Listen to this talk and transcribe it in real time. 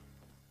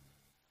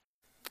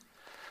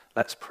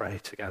Let's pray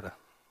together.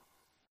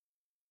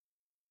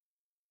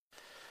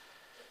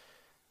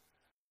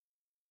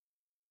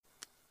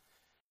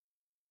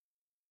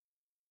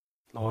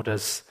 Lord,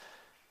 as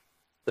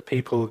the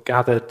people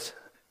gathered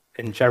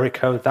in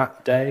Jericho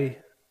that day,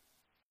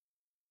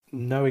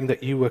 knowing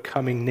that you were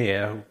coming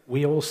near,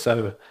 we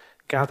also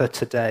gather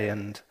today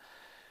and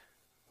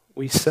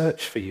we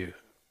search for you.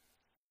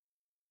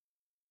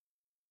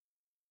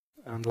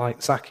 And like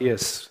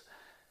Zaccheus,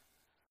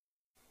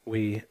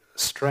 we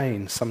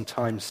strain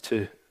sometimes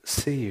to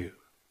see you.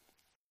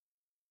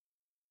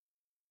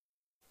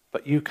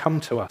 But you come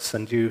to us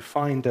and you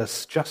find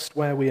us just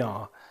where we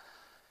are.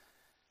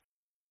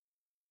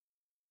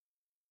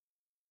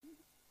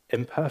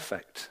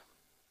 Imperfect,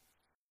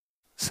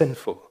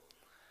 sinful.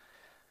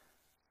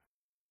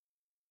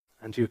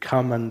 And you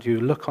come and you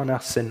look on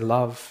us in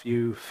love,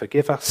 you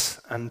forgive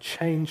us and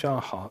change our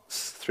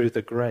hearts through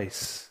the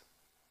grace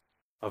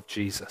of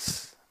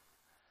Jesus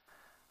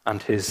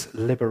and his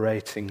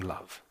liberating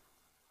love.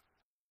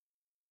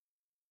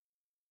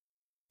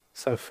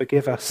 So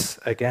forgive us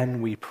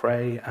again, we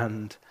pray,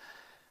 and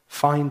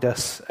find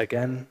us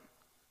again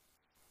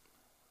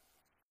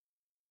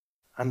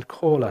and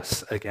call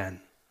us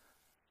again.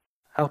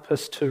 Help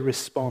us to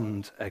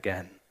respond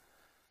again.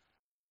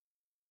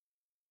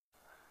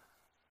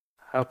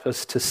 Help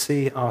us to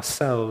see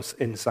ourselves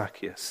in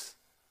Zaccheus.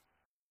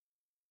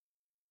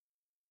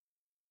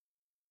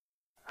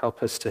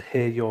 Help us to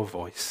hear your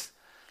voice.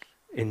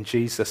 In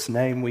Jesus'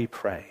 name we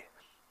pray.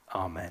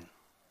 Amen.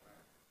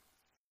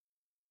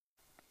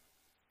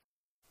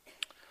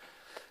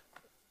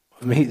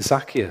 Meet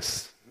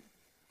Zaccheus.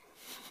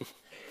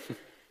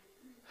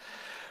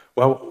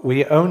 Well,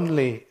 we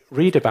only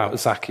read about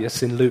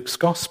Zaccheus in Luke's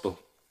Gospel.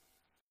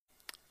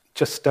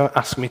 Just don't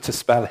ask me to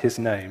spell his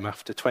name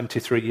after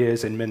 23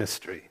 years in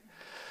ministry.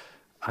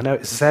 I know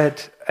it's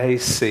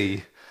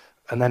Z-A-C,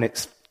 and then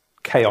it's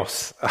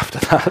chaos after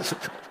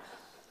that.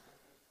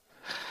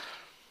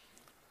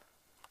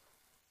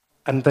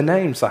 And the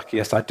name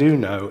Zaccheus, I do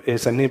know,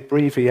 is an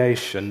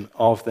abbreviation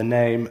of the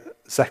name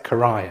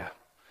Zechariah,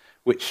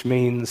 which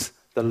means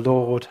the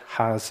Lord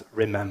has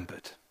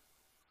remembered.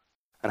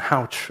 And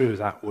how true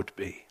that would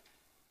be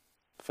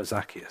for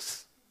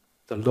Zaccheus.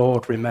 The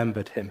Lord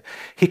remembered him.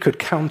 He could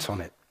count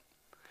on it.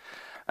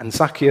 And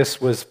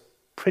Zaccheus was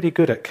pretty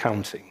good at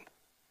counting.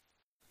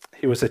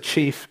 He was a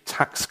chief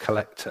tax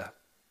collector.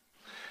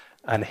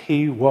 And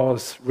he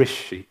was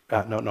Rishi.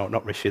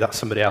 Not Rishi, that's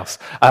somebody else.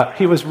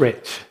 He was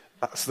rich.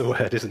 That's the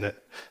word, isn't it?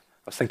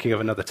 I was thinking of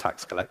another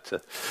tax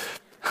collector.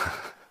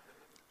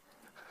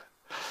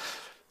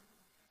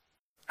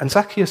 And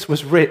Zaccheus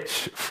was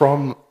rich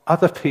from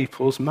other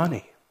people's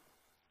money.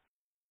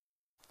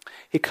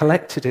 He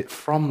collected it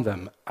from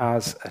them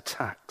as a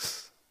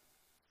tax.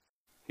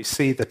 You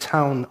see, the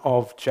town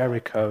of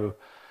Jericho,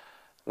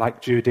 like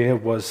Judea,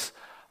 was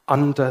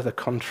under the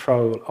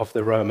control of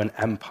the Roman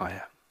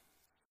Empire.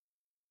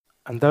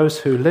 And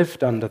those who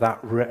lived under that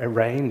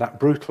reign, that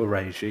brutal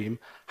regime,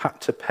 had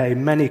to pay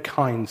many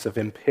kinds of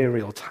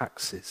imperial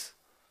taxes.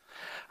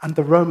 And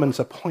the Romans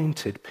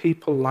appointed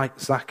people like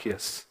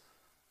Zaccheus,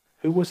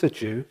 who was a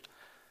Jew,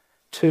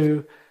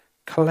 to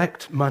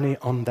collect money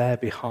on their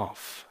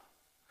behalf.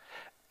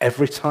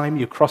 Every time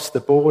you crossed the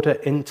border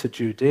into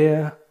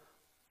Judea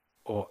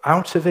or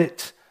out of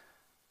it,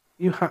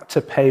 you had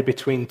to pay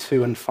between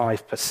 2 and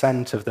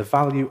 5% of the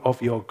value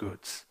of your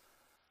goods.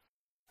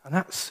 And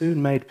that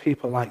soon made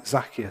people like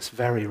Zaccheus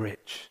very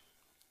rich.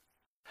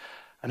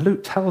 And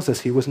Luke tells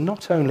us he was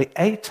not only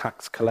a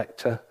tax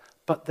collector,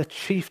 but the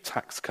chief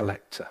tax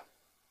collector.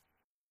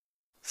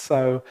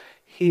 So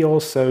he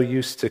also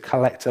used to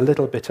collect a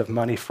little bit of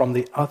money from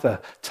the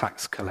other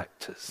tax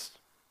collectors.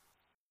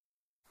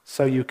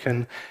 So you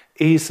can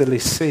easily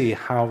see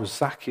how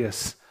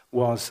Zaccheus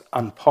was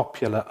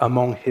unpopular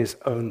among his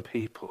own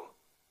people.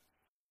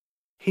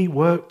 He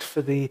worked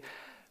for the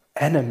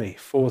enemy,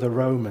 for the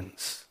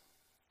Romans.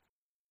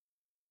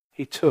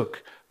 He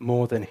took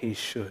more than he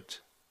should.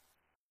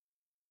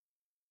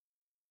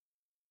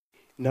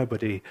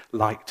 Nobody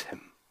liked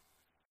him.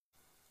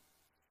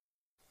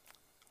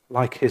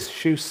 Like his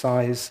shoe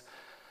size,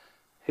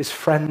 his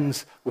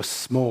friends were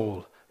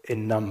small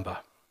in number.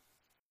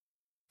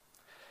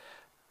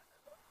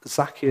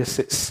 Zaccheus,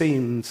 it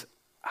seemed,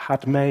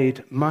 had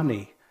made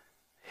money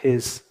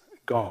his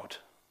god.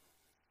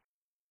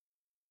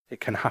 It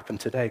can happen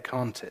today,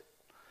 can't it?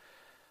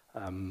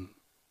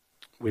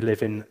 We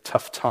live in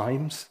tough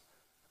times,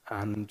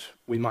 and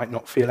we might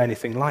not feel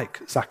anything like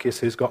Zaccheus,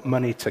 who's got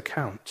money to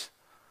count.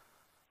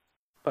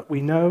 But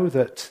we know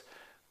that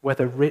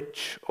whether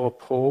rich or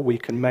poor, we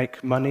can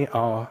make money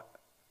our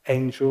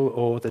angel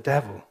or the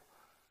devil.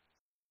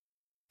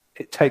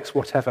 It takes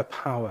whatever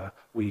power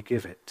we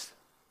give it.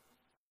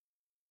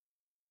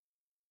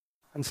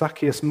 And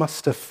Zaccheus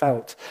must have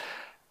felt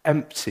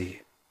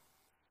empty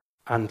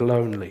and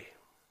lonely.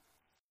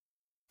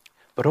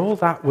 But all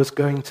that was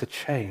going to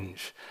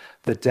change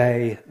the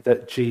day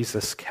that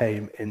Jesus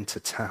came into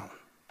town.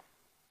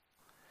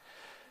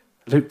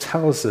 Luke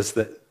tells us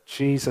that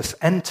Jesus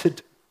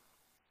entered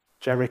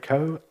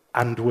Jericho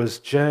and was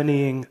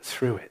journeying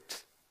through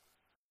it.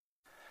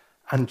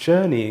 And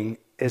journeying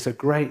is a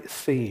great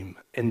theme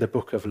in the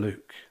book of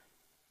Luke.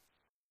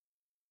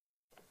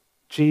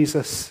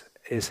 Jesus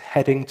is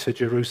heading to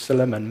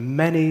Jerusalem and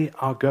many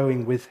are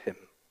going with him.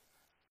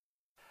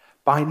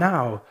 By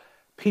now,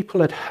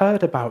 people had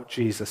heard about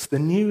Jesus. The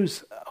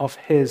news of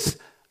his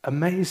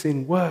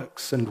amazing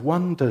works and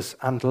wonders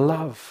and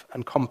love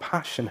and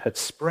compassion had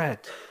spread.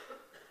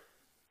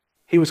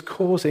 He was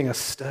causing a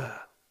stir.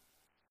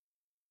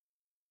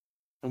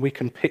 And we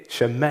can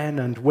picture men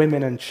and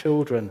women and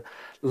children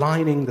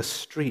lining the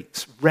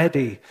streets,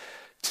 ready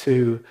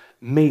to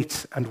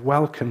meet and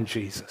welcome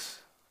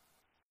Jesus.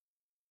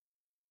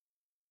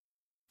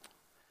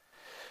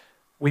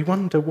 We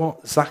wonder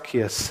what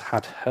Zaccheus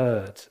had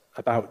heard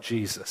about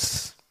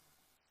Jesus,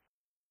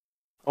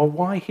 or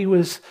why he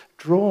was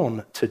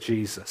drawn to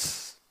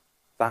Jesus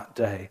that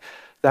day.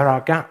 There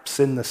are gaps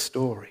in the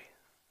story.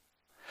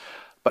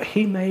 But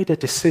he made a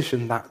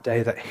decision that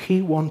day that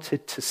he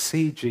wanted to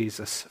see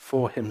Jesus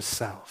for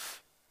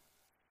himself,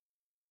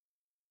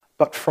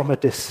 but from a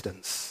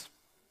distance.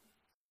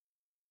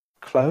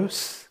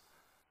 Close,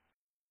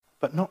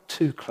 but not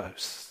too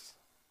close.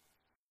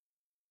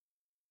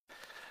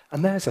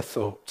 And there's a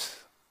thought.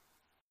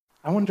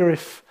 I wonder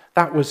if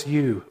that was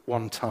you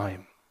one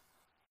time.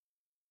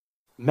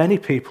 Many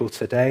people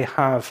today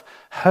have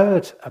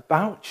heard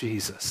about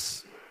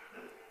Jesus.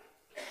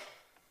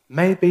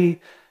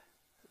 Maybe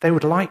they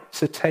would like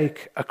to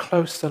take a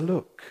closer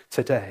look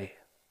today,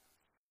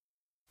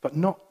 but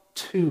not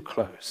too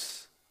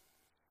close.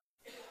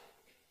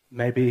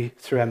 Maybe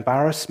through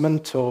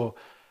embarrassment, or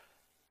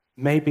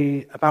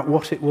maybe about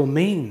what it will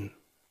mean,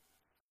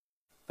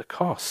 the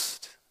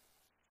cost.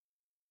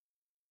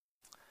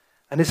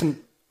 And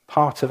isn't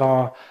part of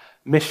our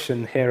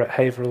mission here at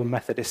Haverhill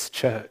Methodist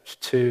Church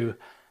to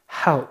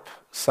help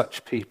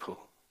such people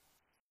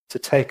to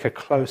take a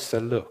closer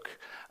look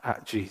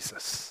at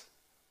Jesus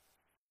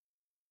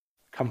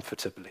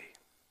comfortably?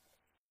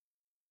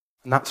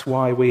 And that's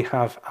why we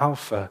have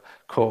Alpha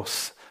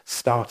course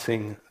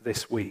starting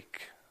this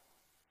week.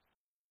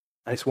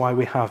 And it's why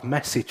we have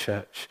Messy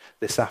Church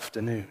this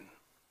afternoon.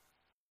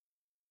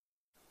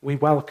 We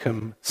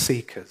welcome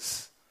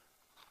seekers.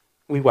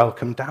 We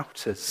welcome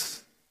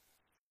doubters.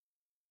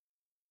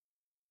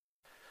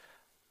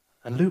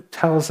 And Luke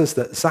tells us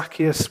that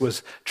Zaccheus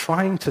was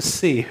trying to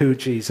see who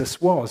Jesus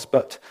was,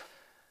 but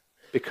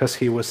because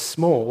he was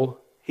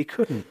small, he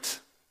couldn't.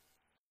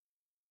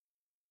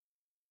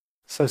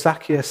 So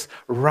Zaccheus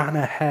ran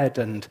ahead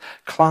and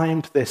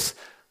climbed this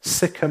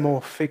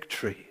sycamore fig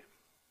tree.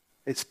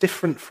 It's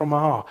different from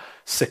our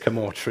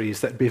sycamore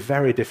trees that would be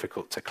very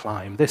difficult to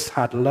climb. This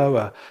had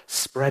lower,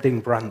 spreading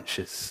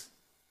branches.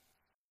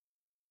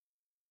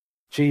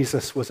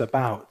 Jesus was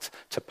about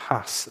to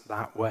pass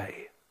that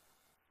way.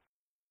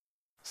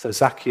 So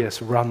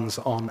Zaccheus runs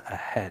on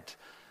ahead,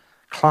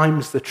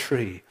 climbs the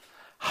tree,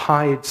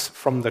 hides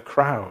from the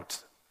crowd,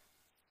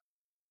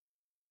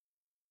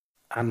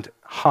 and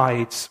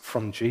hides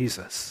from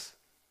Jesus.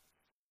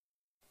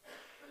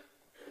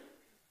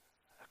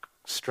 A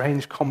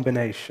strange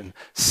combination,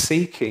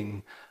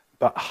 seeking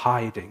but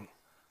hiding.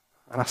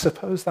 And I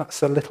suppose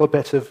that's a little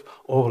bit of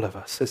all of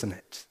us, isn't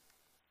it?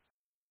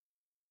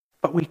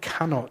 But we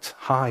cannot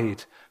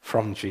hide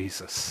from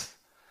Jesus,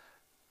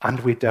 and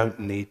we don't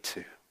need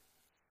to.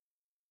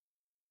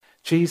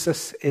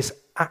 Jesus is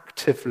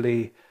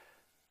actively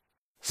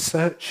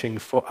searching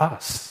for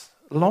us.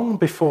 Long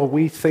before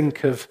we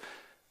think of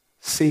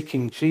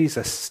seeking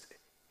Jesus,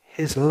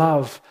 his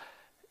love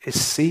is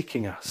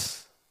seeking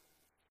us.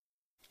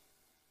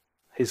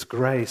 His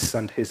grace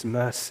and his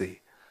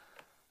mercy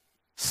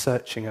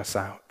searching us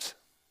out.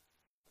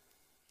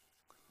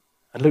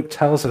 And Luke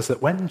tells us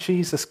that when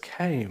Jesus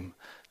came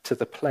to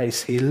the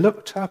place, he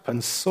looked up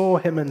and saw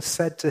him and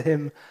said to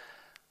him,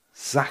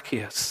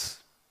 Zaccheus.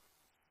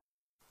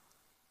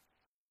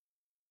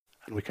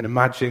 And we can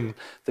imagine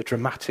the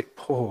dramatic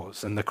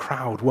pause and the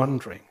crowd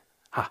wondering,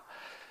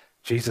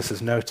 Jesus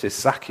has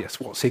noticed Zaccheus.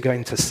 What's he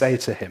going to say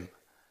to him?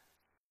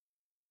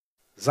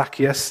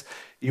 Zaccheus,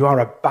 you are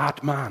a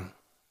bad man.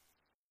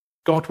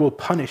 God will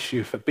punish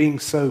you for being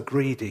so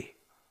greedy.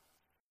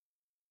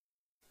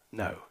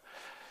 No,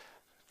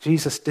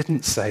 Jesus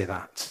didn't say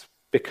that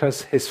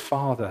because his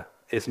Father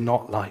is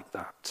not like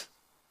that.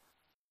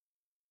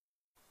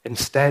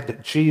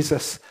 Instead,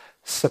 Jesus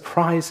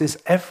surprises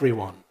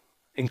everyone,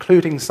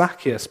 including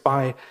Zaccheus,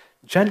 by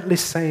gently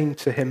saying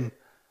to him,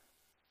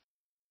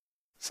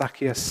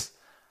 Zaccheus,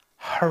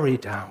 hurry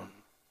down.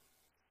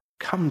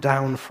 Come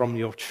down from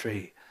your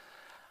tree.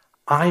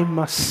 I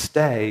must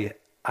stay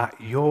at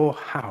your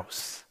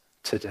house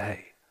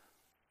today.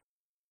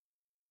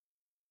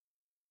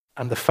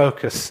 And the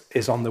focus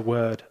is on the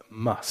word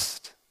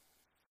must.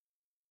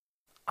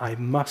 I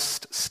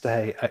must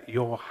stay at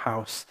your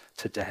house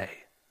today.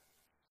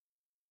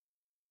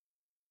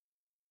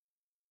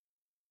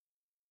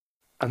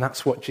 And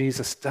that's what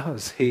Jesus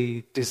does.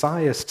 He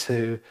desires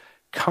to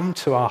come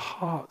to our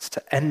hearts,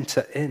 to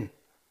enter in.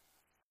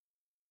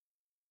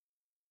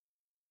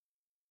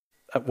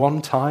 At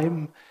one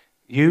time,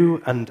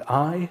 You and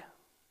I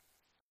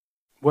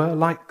were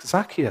like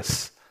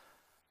Zaccheus,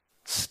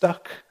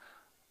 stuck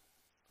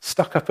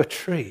up a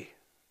tree,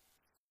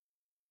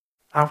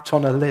 out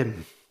on a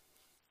limb,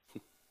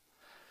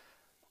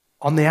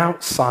 on the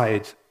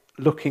outside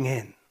looking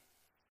in.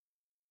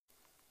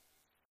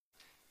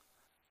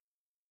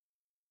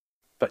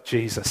 But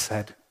Jesus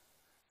said,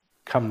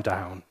 come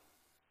down.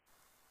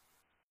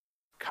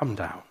 Come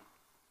down.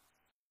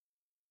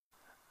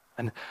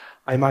 And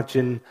I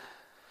imagine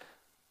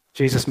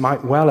Jesus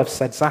might well have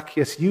said,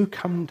 Zaccheus, you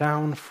come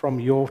down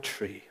from your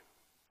tree,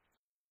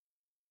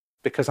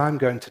 because I'm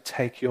going to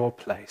take your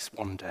place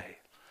one day,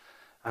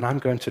 and I'm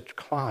going to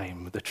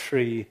climb the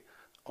tree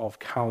of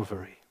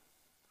Calvary.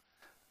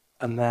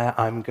 And there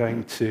I'm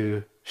going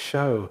to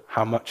show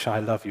how much I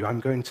love you.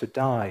 I'm going to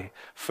die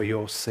for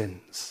your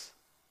sins.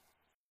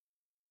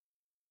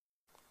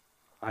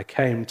 I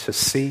came to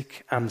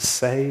seek and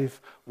save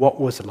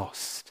what was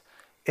lost.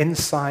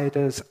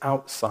 Insiders,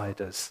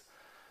 outsiders,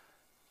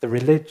 the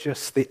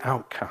religious, the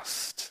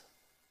outcast.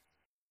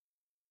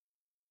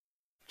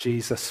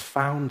 Jesus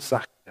found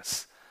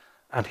Zaccheus,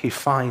 and he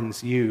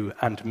finds you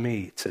and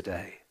me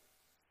today.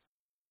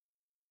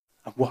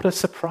 And what a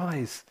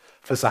surprise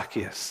for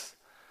Zaccheus.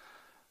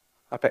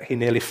 I bet he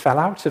nearly fell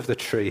out of the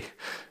tree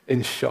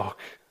in shock.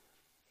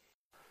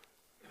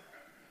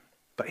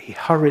 But he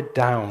hurried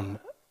down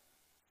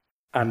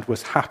and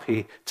was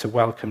happy to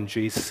welcome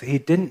Jesus. He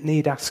didn't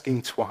need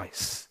asking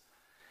twice.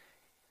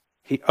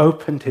 He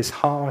opened his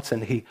heart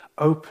and he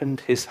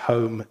opened his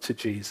home to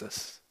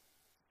Jesus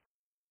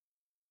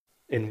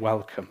in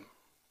welcome.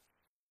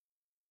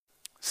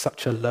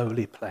 Such a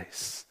lowly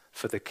place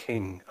for the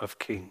King of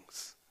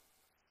Kings.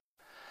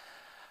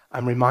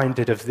 I'm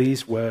reminded of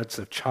these words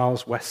of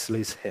Charles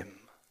Wesley's hymn.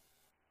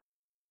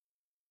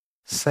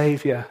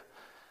 Saviour,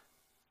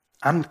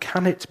 and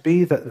can it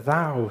be that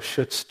thou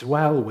shouldst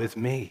dwell with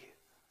me?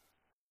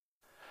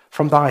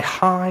 From thy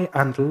high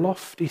and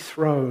lofty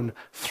throne,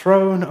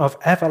 throne of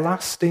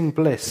everlasting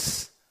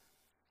bliss,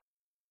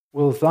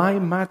 will thy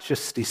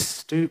majesty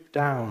stoop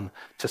down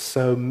to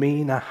so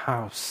mean a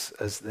house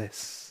as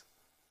this?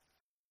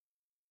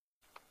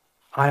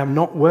 I am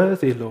not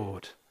worthy,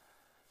 Lord,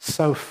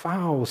 so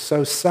foul,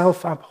 so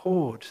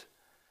self-abhorred,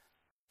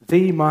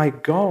 thee, my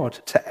God,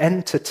 to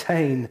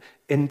entertain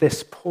in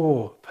this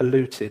poor,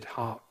 polluted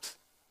heart.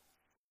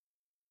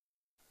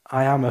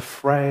 I am a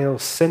frail,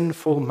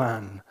 sinful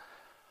man.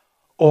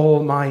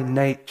 All my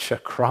nature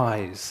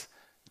cries,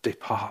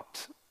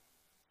 depart.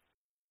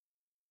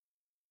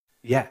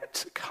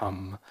 Yet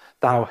come,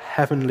 thou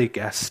heavenly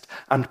guest,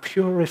 and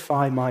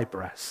purify my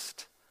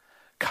breast.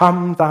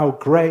 Come, thou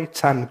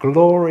great and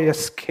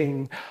glorious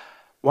King,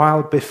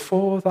 while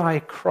before thy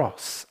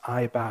cross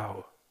I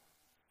bow.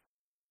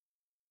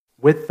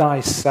 With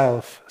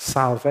thyself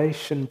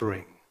salvation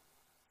bring.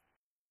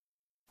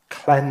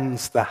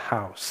 Cleanse the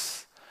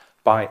house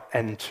by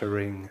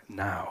entering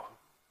now.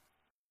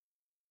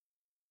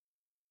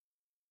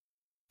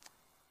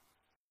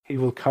 He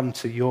will come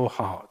to your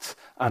heart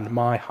and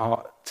my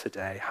heart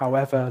today,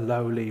 however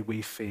lowly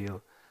we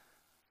feel.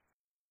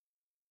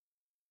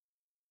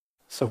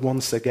 So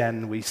once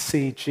again, we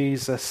see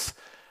Jesus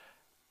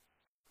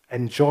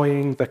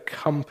enjoying the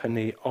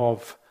company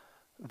of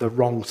the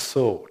wrong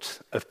sort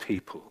of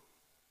people.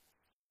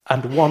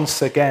 And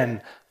once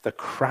again, the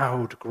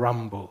crowd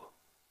grumble.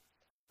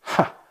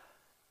 Ha!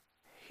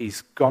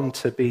 He's gone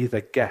to be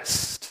the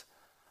guest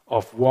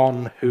of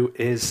one who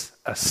is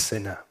a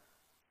sinner.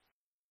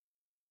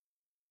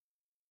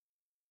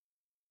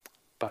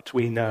 But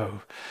we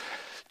know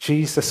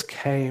Jesus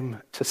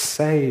came to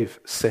save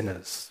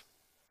sinners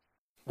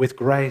with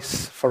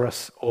grace for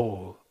us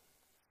all.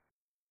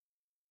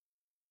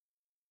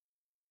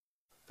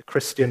 The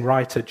Christian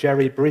writer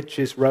Jerry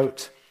Bridges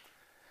wrote,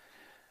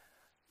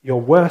 your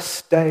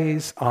worst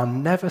days are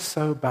never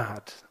so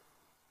bad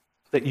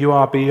that you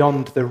are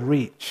beyond the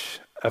reach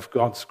of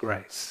God's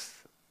grace.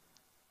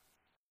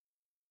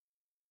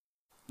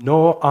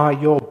 Nor are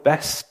your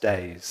best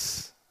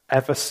days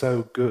ever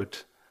so good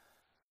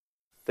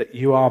that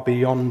you are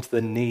beyond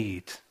the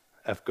need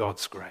of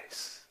God's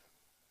grace.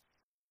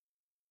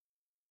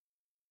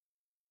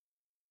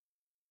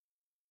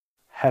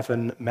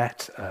 Heaven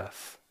met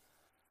earth.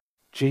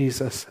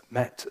 Jesus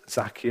met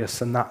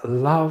Zaccheus, and that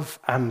love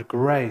and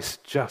grace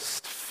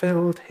just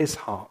filled his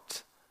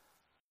heart.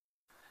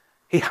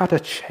 He had a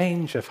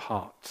change of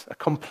heart, a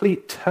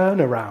complete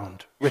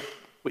turnaround,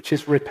 which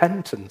is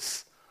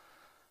repentance.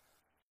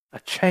 A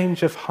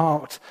change of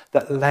heart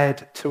that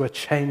led to a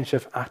change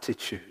of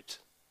attitude.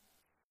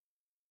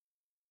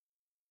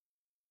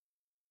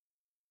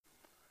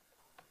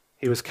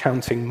 He was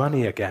counting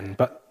money again,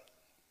 but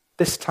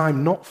this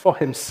time not for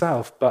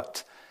himself,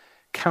 but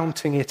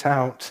counting it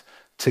out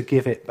to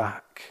give it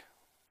back.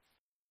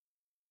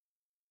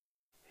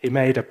 He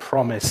made a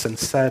promise and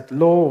said,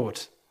 Lord,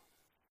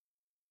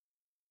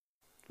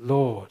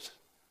 Lord.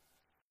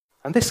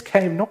 And this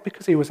came not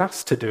because he was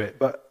asked to do it,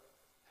 but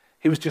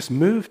he was just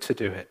moved to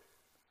do it.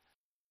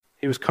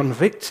 He was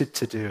convicted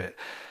to do it.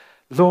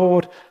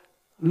 Lord,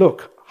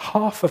 look,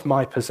 Half of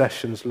my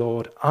possessions,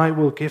 Lord, I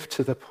will give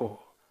to the poor.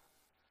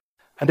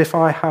 And if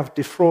I have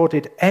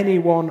defrauded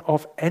anyone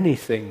of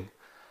anything,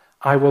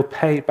 I will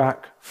pay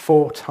back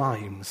 4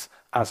 times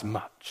as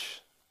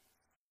much.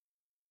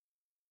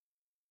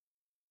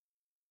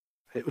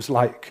 It was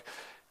like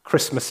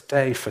Christmas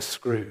Day for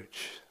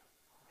Scrooge.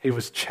 He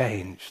was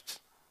changed.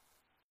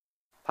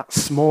 That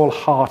small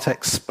heart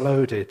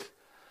exploded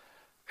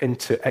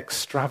into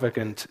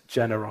extravagant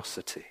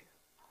generosity.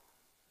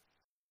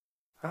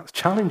 That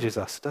challenges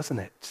us, doesn't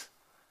it?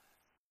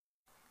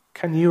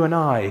 Can you and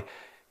I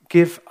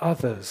give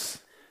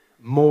others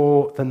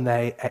more than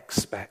they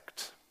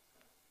expect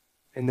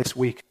in this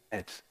week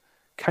ahead?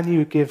 Can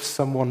you give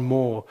someone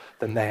more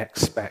than they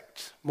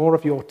expect? More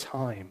of your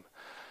time,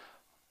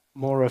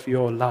 more of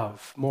your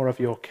love, more of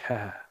your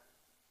care?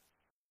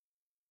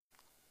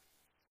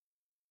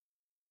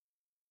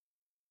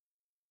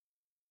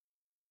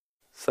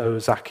 So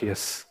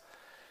Zaccheus,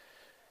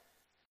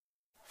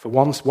 for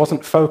once,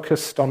 wasn't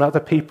focused on other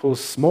people's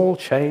small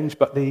change,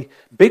 but the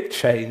big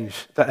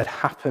change that had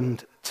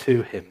happened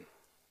to him.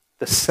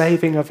 The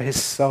saving of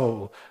his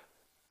soul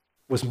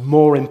was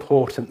more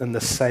important than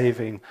the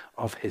saving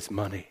of his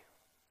money.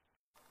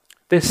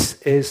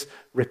 This is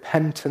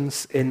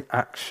repentance in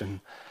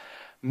action,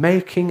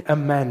 making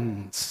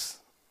amends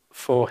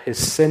for his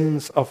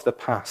sins of the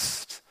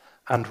past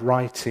and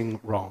righting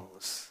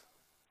wrongs.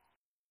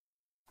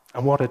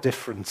 And what a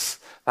difference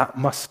that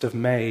must have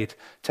made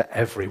to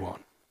everyone.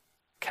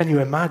 Can you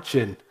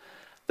imagine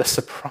the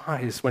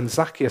surprise when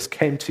Zaccheus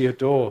came to your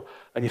door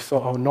and you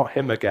thought, oh, not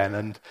him again,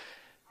 and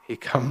he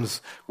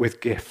comes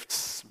with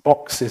gifts,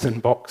 boxes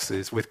and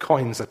boxes with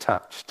coins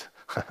attached.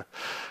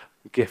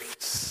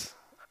 Gifts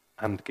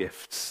and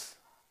gifts.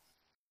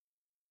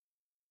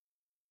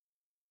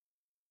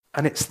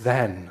 And it's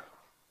then,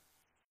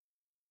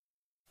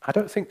 I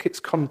don't think it's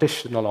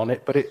conditional on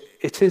it, but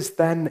it is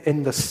then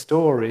in the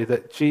story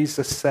that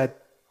Jesus said,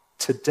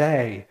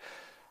 today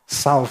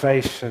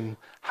salvation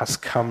has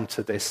come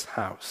to this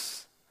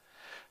house,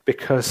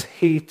 because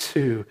he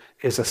too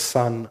is a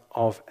son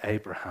of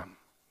Abraham.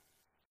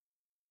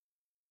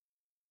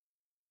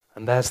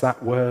 And there's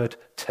that word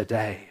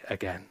today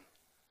again.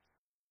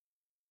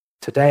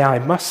 Today I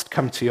must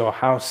come to your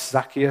house,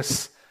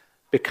 Zaccheus,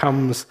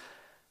 becomes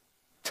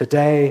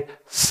today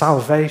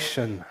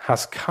salvation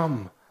has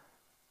come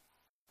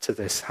to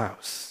this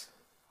house.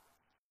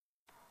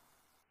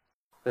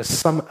 There's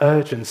some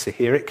urgency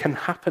here. It can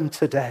happen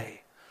today.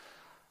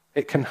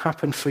 It can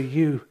happen for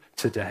you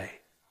today.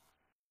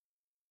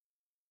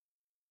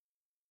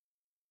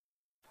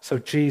 So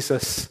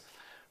Jesus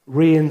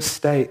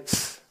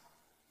reinstates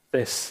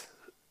this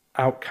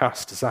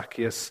outcast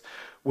Zaccheus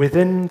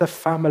within the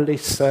family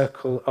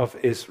circle of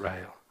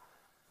Israel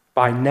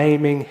by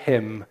naming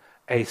him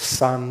a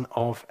son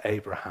of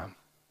Abraham.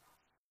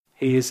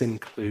 He is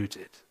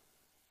included.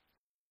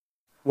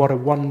 What a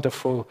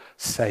wonderful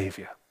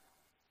Savior.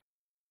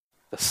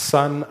 The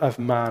Son of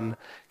Man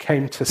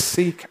came to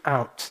seek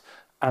out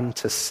and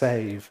to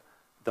save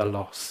the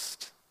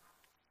lost.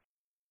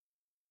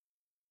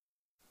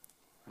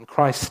 And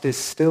Christ is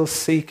still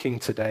seeking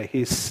today.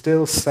 He is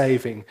still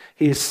saving.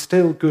 He is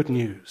still good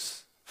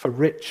news for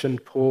rich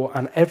and poor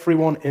and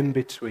everyone in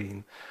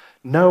between.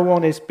 No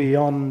one is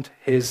beyond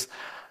his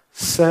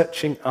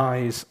searching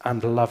eyes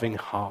and loving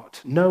heart.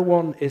 No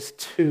one is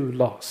too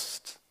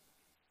lost.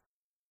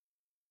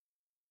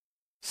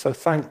 So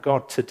thank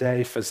God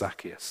today for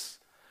Zaccheus.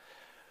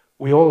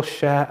 We all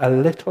share a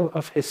little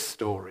of his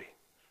story,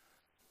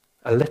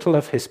 a little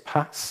of his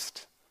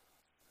past,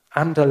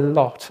 and a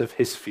lot of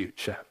his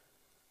future.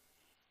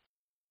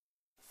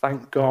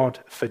 Thank God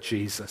for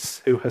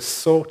Jesus, who has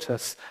sought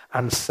us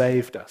and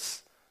saved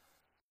us,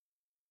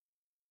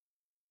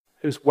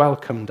 who's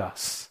welcomed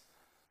us,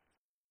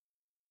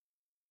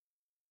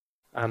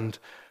 and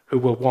who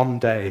will one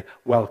day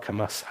welcome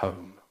us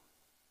home.